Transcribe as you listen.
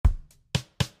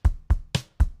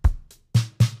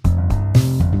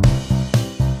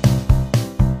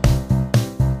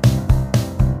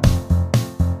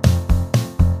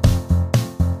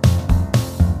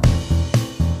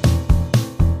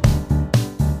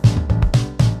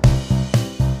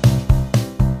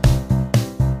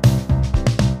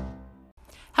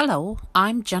Hello,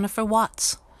 I'm Jennifer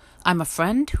Watts. I'm a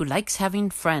friend who likes having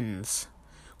friends.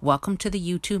 Welcome to the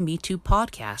You2 Me Too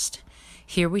podcast.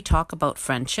 Here we talk about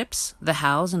friendships, the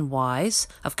hows and whys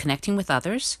of connecting with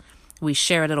others. We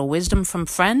share a little wisdom from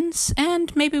friends,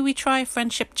 and maybe we try a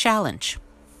friendship challenge.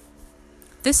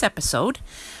 This episode,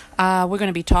 we're going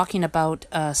to be talking about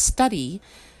a study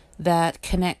that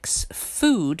connects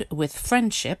food with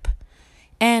friendship,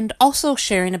 and also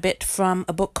sharing a bit from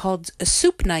a book called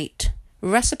Soup Night,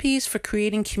 Recipes for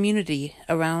Creating Community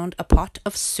Around a Pot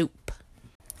of Soup.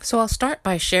 So I'll start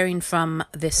by sharing from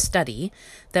this study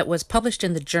that was published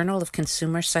in the Journal of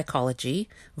Consumer Psychology,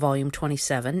 Volume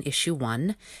 27, Issue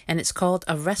 1, and it's called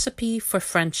A Recipe for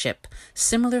Friendship.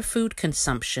 Similar Food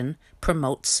Consumption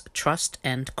Promotes Trust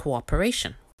and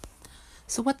Cooperation.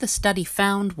 So what the study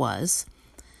found was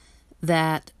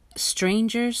that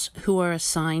strangers who are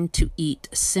assigned to eat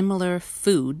similar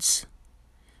foods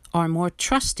are more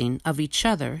trusting of each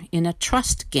other in a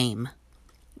trust game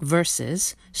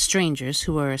versus strangers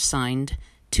who are assigned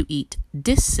to eat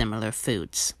dissimilar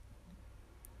foods.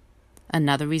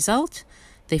 Another result,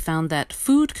 they found that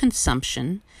food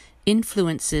consumption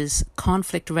influences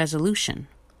conflict resolution.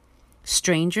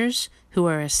 Strangers who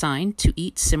are assigned to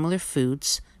eat similar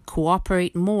foods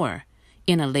cooperate more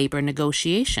in a labor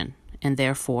negotiation and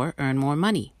therefore earn more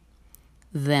money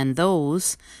than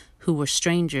those who were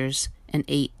strangers and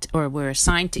ate or were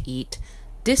assigned to eat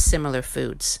dissimilar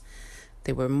foods.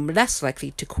 They were less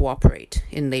likely to cooperate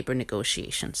in labor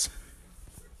negotiations.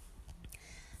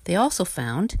 They also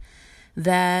found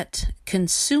that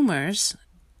consumers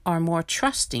are more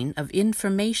trusting of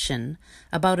information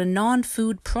about a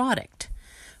non-food product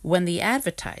when the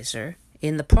advertiser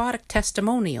in the product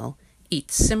testimonial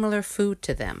eats similar food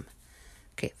to them.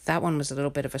 Okay, that one was a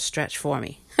little bit of a stretch for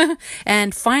me.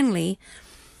 And finally,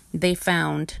 they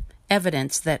found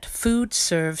evidence that food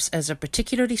serves as a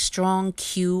particularly strong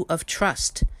cue of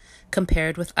trust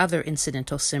compared with other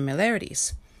incidental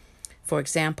similarities. For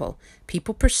example,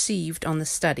 people perceived on the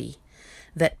study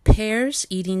that pairs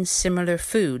eating similar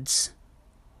foods,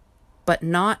 but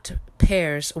not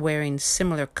pairs wearing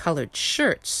similar colored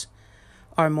shirts,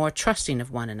 are more trusting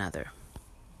of one another.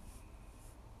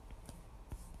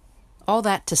 All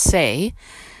that to say,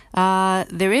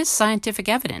 there is scientific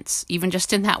evidence, even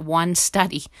just in that one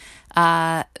study,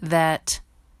 that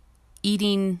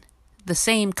eating the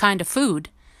same kind of food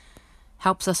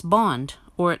helps us bond,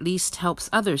 or at least helps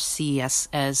others see us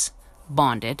as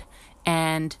bonded,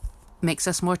 and makes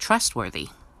us more trustworthy.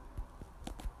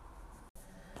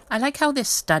 I like how this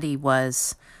study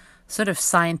was sort of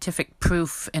scientific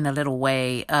proof in a little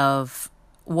way of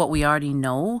what we already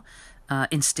know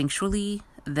instinctually,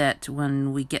 that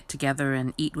when we get together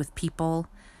and eat with people,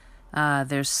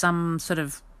 there's some sort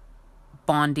of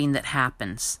bonding that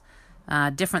happens,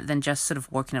 different than just sort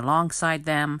of working alongside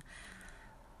them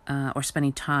or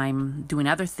spending time doing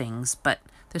other things. But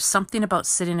there's something about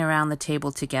sitting around the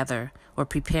table together or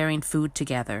preparing food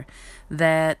together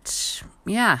that,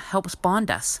 helps bond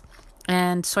us.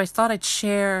 And so I thought I'd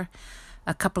share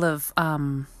a couple of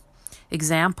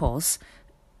examples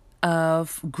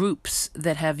of groups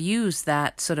that have used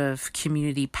that sort of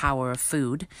community power of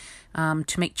food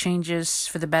to make changes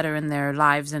for the better in their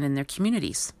lives and in their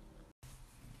communities.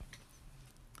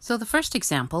 So the first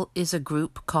example is a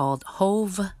group called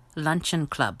Hove Luncheon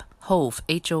Club. Hove,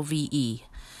 Hove.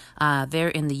 They're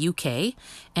in the UK,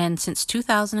 and since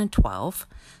 2012,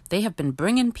 they have been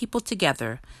bringing people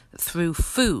together through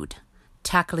food,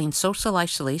 tackling social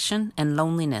isolation and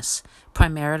loneliness,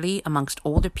 primarily amongst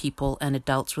older people and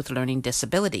adults with learning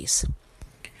disabilities.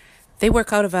 They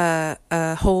work out of a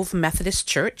Hove Methodist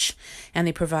church, and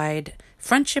they provide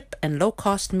friendship and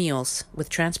low-cost meals with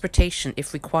transportation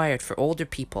if required for older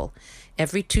people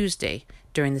every Tuesday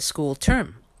during the school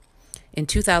term. In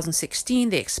 2016,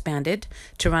 they expanded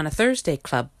to run a Thursday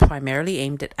club primarily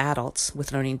aimed at adults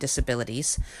with learning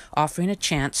disabilities, offering a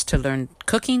chance to learn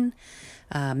cooking,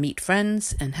 meet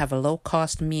friends, and have a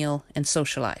low-cost meal and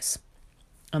socialize.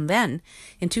 And then,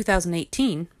 in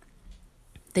 2018,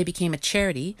 they became a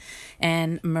charity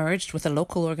and merged with a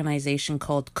local organization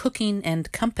called Cooking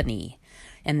and Company,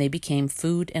 and they became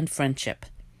Food and Friendship.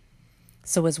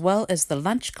 So as well as the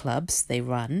lunch clubs they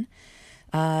run,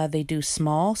 they do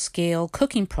small-scale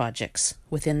cooking projects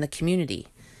within the community.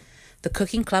 The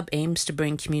cooking club aims to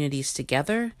bring communities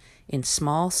together in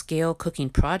small-scale cooking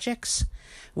projects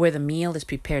where the meal is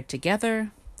prepared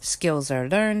together, skills are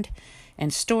learned,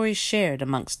 and stories shared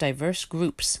amongst diverse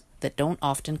groups that don't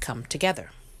often come together.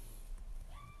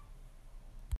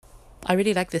 I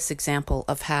really like this example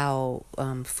of how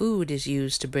food is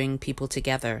used to bring people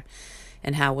together,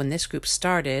 and how when this group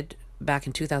started, back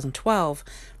in 2012,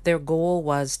 their goal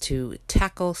was to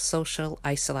tackle social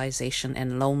isolation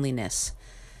and loneliness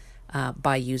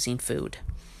by using food.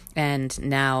 And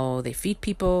now they feed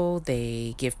people,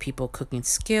 they give people cooking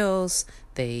skills,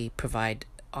 they provide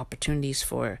opportunities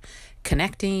for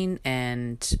connecting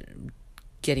and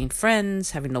getting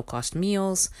friends, having low-cost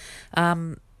meals.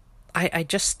 I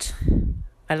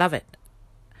love it.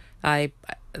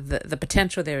 The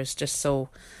potential there is just so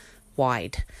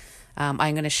wide. I'm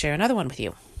going to share another one with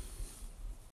you.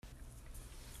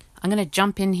 I'm going to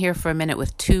jump in here for a minute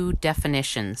with two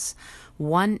definitions.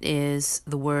 One is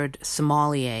the word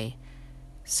sommelier.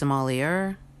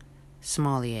 Sommelier.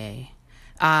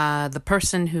 The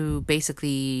person who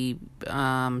basically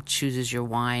chooses your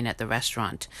wine at the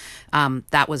restaurant.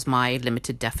 That was my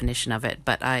limited definition of it,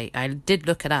 but I did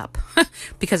look it up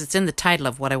because it's in the title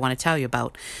of what I want to tell you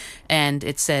about. And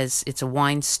it says it's a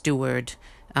wine steward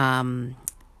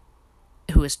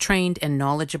who is trained and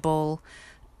knowledgeable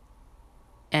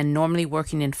and normally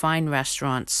working in fine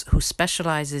restaurants, who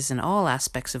specializes in all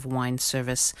aspects of wine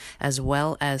service as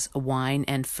well as wine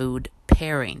and food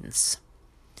pairings.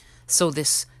 So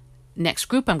this next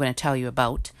group I'm going to tell you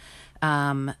about,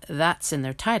 that's in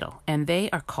their title, and they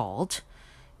are called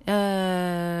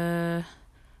Club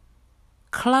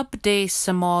des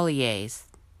Sommeliers.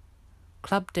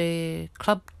 Club de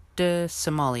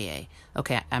Sommelier.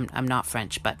 Okay, I'm not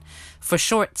French, but for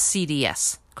short,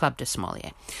 CDS, Club de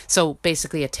Sommelier. So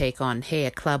basically a take on, hey,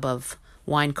 a club of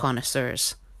wine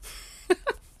connoisseurs.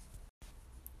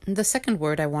 The second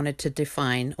word I wanted to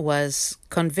define was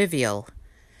convivial.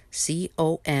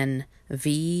 Convivial.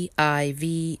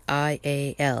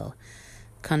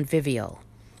 Convivial.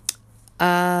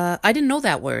 I didn't know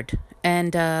that word,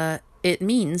 and it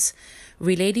means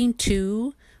relating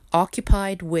to,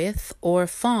 occupied with, or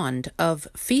fond of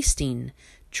feasting,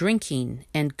 drinking,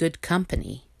 and good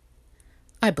company.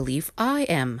 I believe I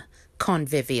am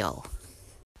convivial.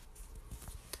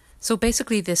 So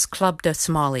basically this Club de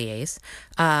Sommeliers,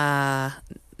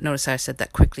 notice I said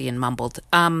that quickly and mumbled.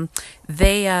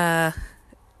 They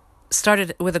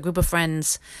started with a group of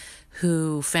friends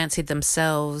who fancied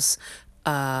themselves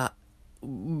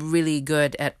really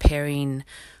good at pairing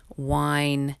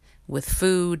wine with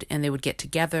food, and they would get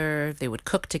together, they would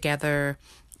cook together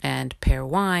and pair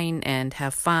wine and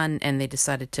have fun, and they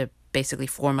decided to basically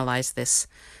formalize this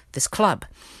club.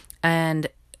 And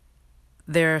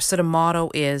their sort of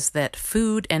motto is that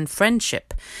food and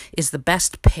friendship is the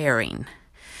best pairing.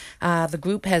 The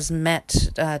group has met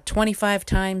 25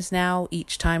 times now,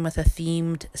 each time with a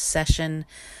themed session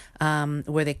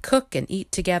where they cook and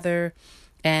eat together,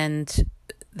 and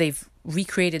they've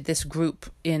recreated this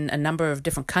group in a number of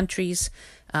different countries.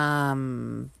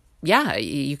 Yeah,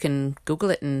 you can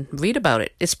Google it and read about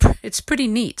it. It's pretty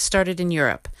neat. Started in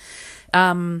Europe.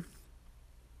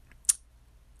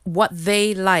 What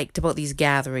they liked about these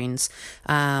gatherings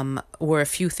were a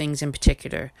few things in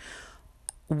particular.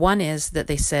 One is that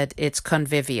they said it's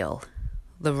convivial,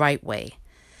 the right way.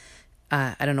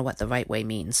 I don't know what the right way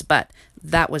means, but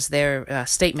that was their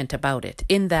statement about it,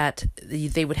 in that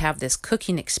they would have this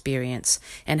cooking experience,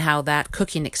 and how that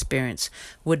cooking experience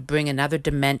would bring another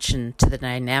dimension to the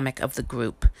dynamic of the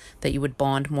group, that you would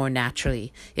bond more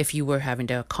naturally if you were having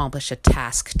to accomplish a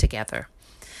task together.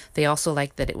 They also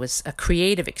liked that it was a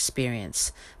creative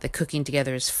experience. The cooking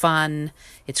together is fun,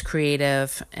 it's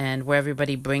creative, and where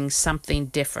everybody brings something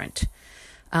different.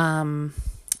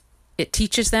 It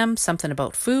teaches them something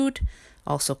about food,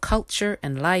 also culture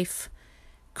and life,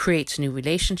 creates new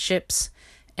relationships,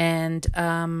 and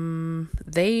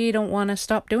they don't want to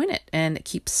stop doing it, and it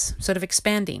keeps sort of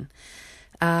expanding.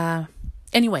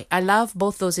 Anyway, I love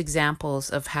both those examples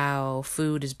of how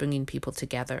food is bringing people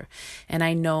together. And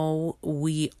I know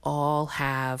we all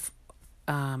have,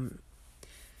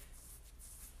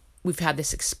 we've had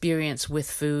this experience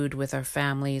with food, with our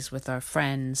families, with our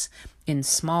friends, in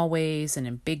small ways and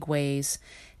in big ways.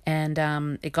 And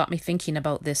it got me thinking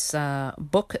about this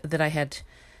book that I had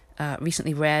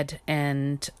recently read,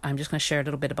 and I'm just going to share a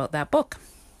little bit about that book.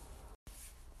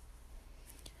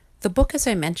 The book, as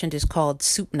I mentioned, is called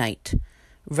Soup Night: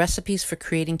 Recipes for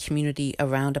Creating Community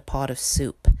Around a Pot of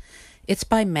Soup. It's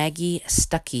by Maggie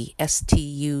Stuckey,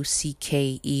 Stuckey.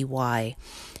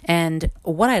 And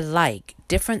what I like,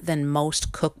 different than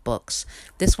most cookbooks,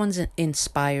 this one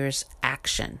inspires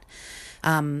action.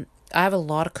 I have a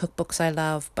lot of cookbooks I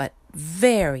love, but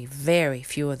very, very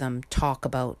few of them talk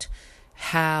about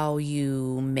how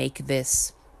you make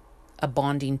this a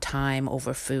bonding time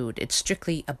over food. It's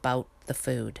strictly about the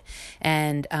food.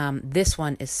 And this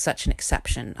one is such an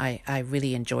exception. I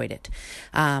really enjoyed it.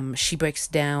 She breaks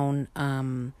down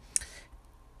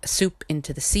soup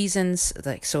into the seasons,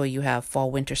 like so you have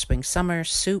fall, winter, spring, summer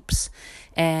soups,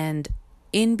 and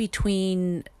in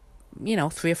between, 3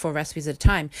 or 4 recipes at a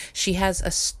time, she has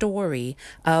a story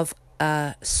of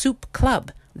a soup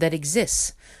club that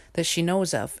exists that she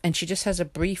knows of, and she just has a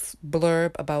brief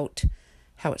blurb about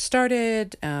how it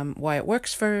started, why it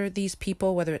works for these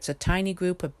people, whether it's a tiny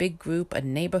group, a big group, a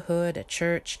neighborhood, a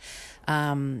church,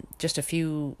 just a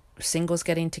few singles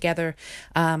getting together.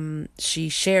 She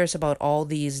shares about all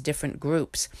these different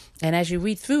groups. And as you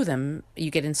read through them, you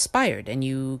get inspired and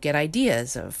you get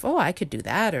ideas of, oh, I could do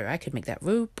that, or I could make that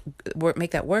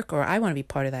work, or I want to be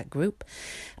part of that group.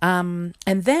 And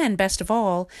then, best of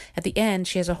all, at the end,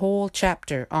 she has a whole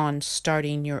chapter on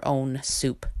starting your own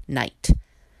soup night.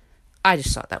 I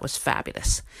just thought that was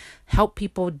fabulous. Help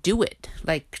people do it.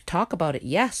 Like, talk about it,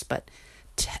 yes, but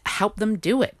help them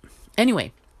do it.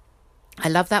 Anyway, I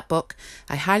love that book.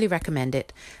 I highly recommend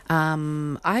it.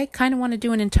 I kind of want to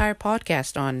do an entire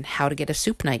podcast on how to get a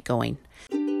soup night going.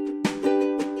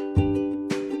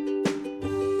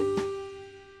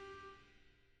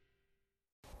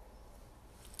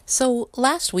 So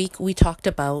last week we talked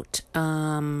about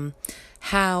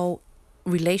how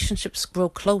relationships grow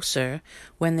closer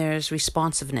when there's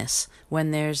responsiveness, when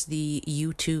there's the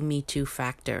you too, me too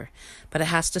factor. But it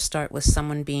has to start with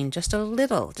someone being just a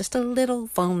little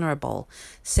vulnerable.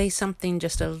 Say something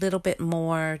just a little bit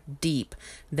more deep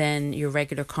than your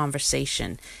regular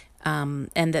conversation.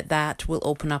 And that will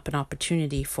open up an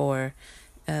opportunity for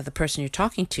the person you're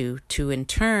talking to in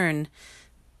turn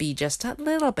be just a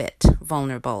little bit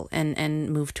vulnerable and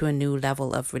move to a new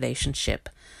level of relationship.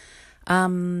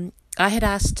 I had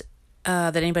asked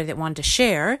that anybody that wanted to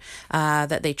share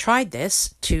that they tried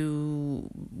this to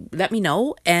let me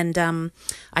know, and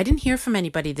I didn't hear from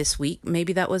anybody this week.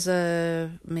 Maybe that was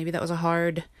a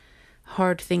hard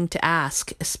thing to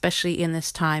ask, especially in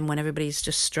this time when everybody's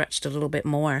just stretched a little bit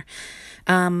more.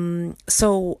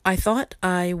 So I thought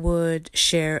I would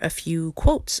share a few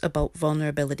quotes about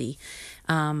vulnerability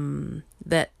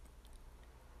that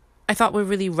I thought were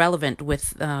really relevant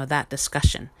with that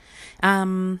discussion.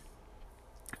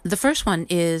 The first one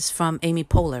is from Amy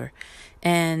Poehler,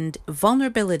 and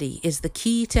vulnerability is the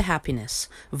key to happiness.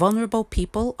 Vulnerable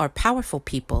people are powerful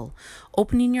people.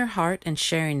 Opening your heart and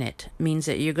sharing it means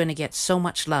that you're going to get so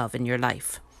much love in your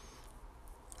life.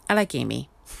 I like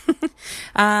Amy.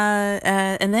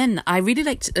 And then I really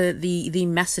liked the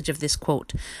message of this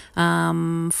quote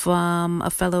from a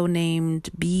fellow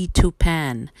named B.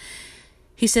 Tupan.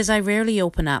 He says, I rarely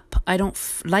open up. I don't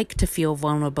like to feel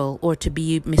vulnerable or to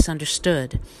be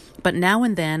misunderstood. But now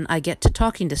and then I get to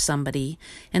talking to somebody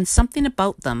and something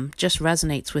about them just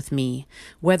resonates with me,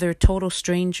 whether total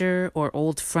stranger or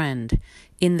old friend.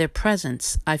 In their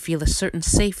presence, I feel a certain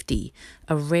safety,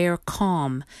 a rare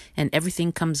calm, and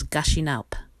everything comes gushing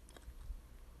up.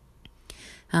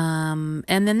 And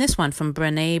then this one from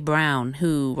Brené Brown,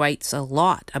 who writes a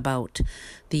lot about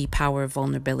the power of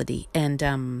vulnerability.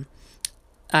 And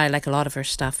I like a lot of her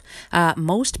stuff.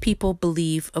 Most people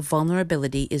believe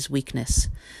vulnerability is weakness,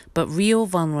 but real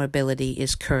vulnerability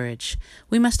is courage.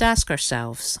 We must ask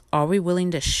ourselves, are we willing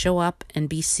to show up and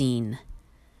be seen?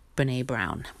 Brené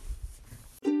Brown.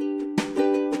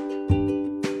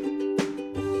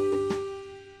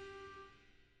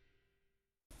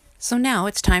 So now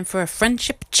it's time for a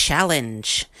friendship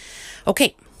challenge.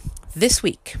 Okay, this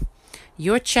week,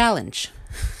 your challenge.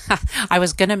 I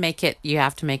was going to make it, you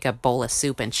have to make a bowl of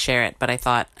soup and share it, but I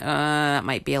thought that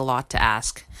might be a lot to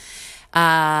ask.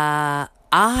 I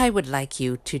would like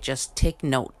you to just take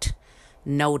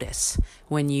notice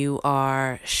when you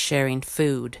are sharing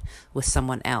food with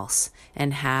someone else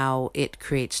and how it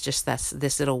creates just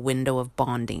this little window of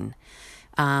bonding.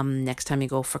 Next time you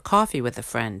go for coffee with a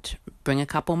friend, bring a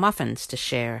couple muffins to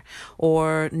share,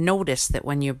 or notice that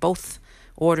when you're both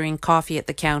ordering coffee at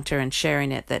the counter and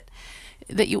sharing it, that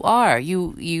you are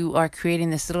creating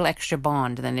this little extra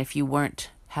bond than if you weren't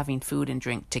having food and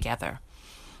drink together.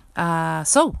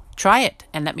 So try it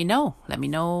and let me know. Let me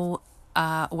know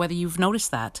whether you've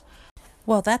noticed that.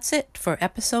 Well, that's it for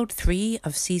episode 3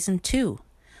 of season 2.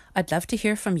 I'd love to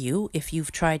hear from you if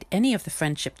you've tried any of the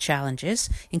friendship challenges,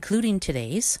 including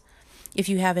today's. If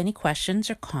you have any questions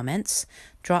or comments,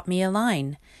 drop me a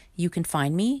line. You can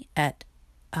find me at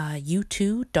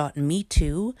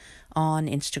you2.me2 on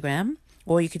Instagram,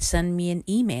 or you could send me an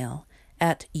email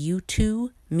at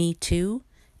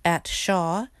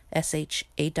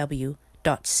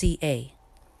you2me2@shaw.ca.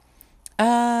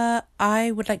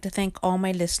 I would like to thank all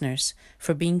my listeners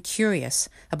for being curious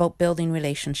about building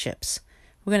relationships.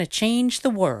 We're going to change the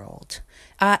world.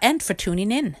 And for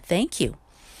tuning in. Thank you.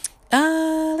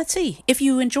 Let's see. If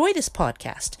you enjoy this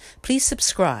podcast, please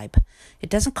subscribe. It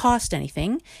doesn't cost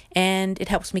anything, and it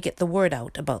helps me get the word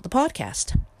out about the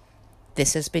podcast.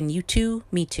 This has been You Too,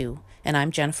 Me Too, and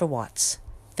I'm Jennifer Watts.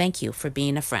 Thank you for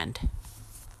being a friend.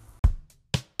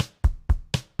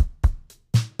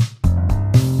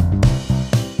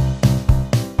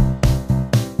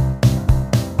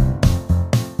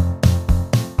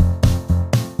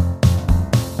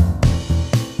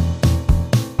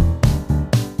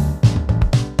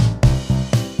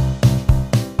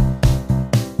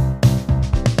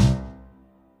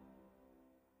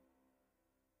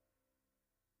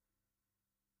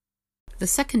 The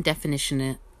second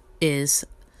definition is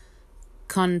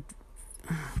oh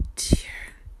dear.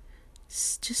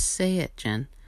 Just say it, Jen.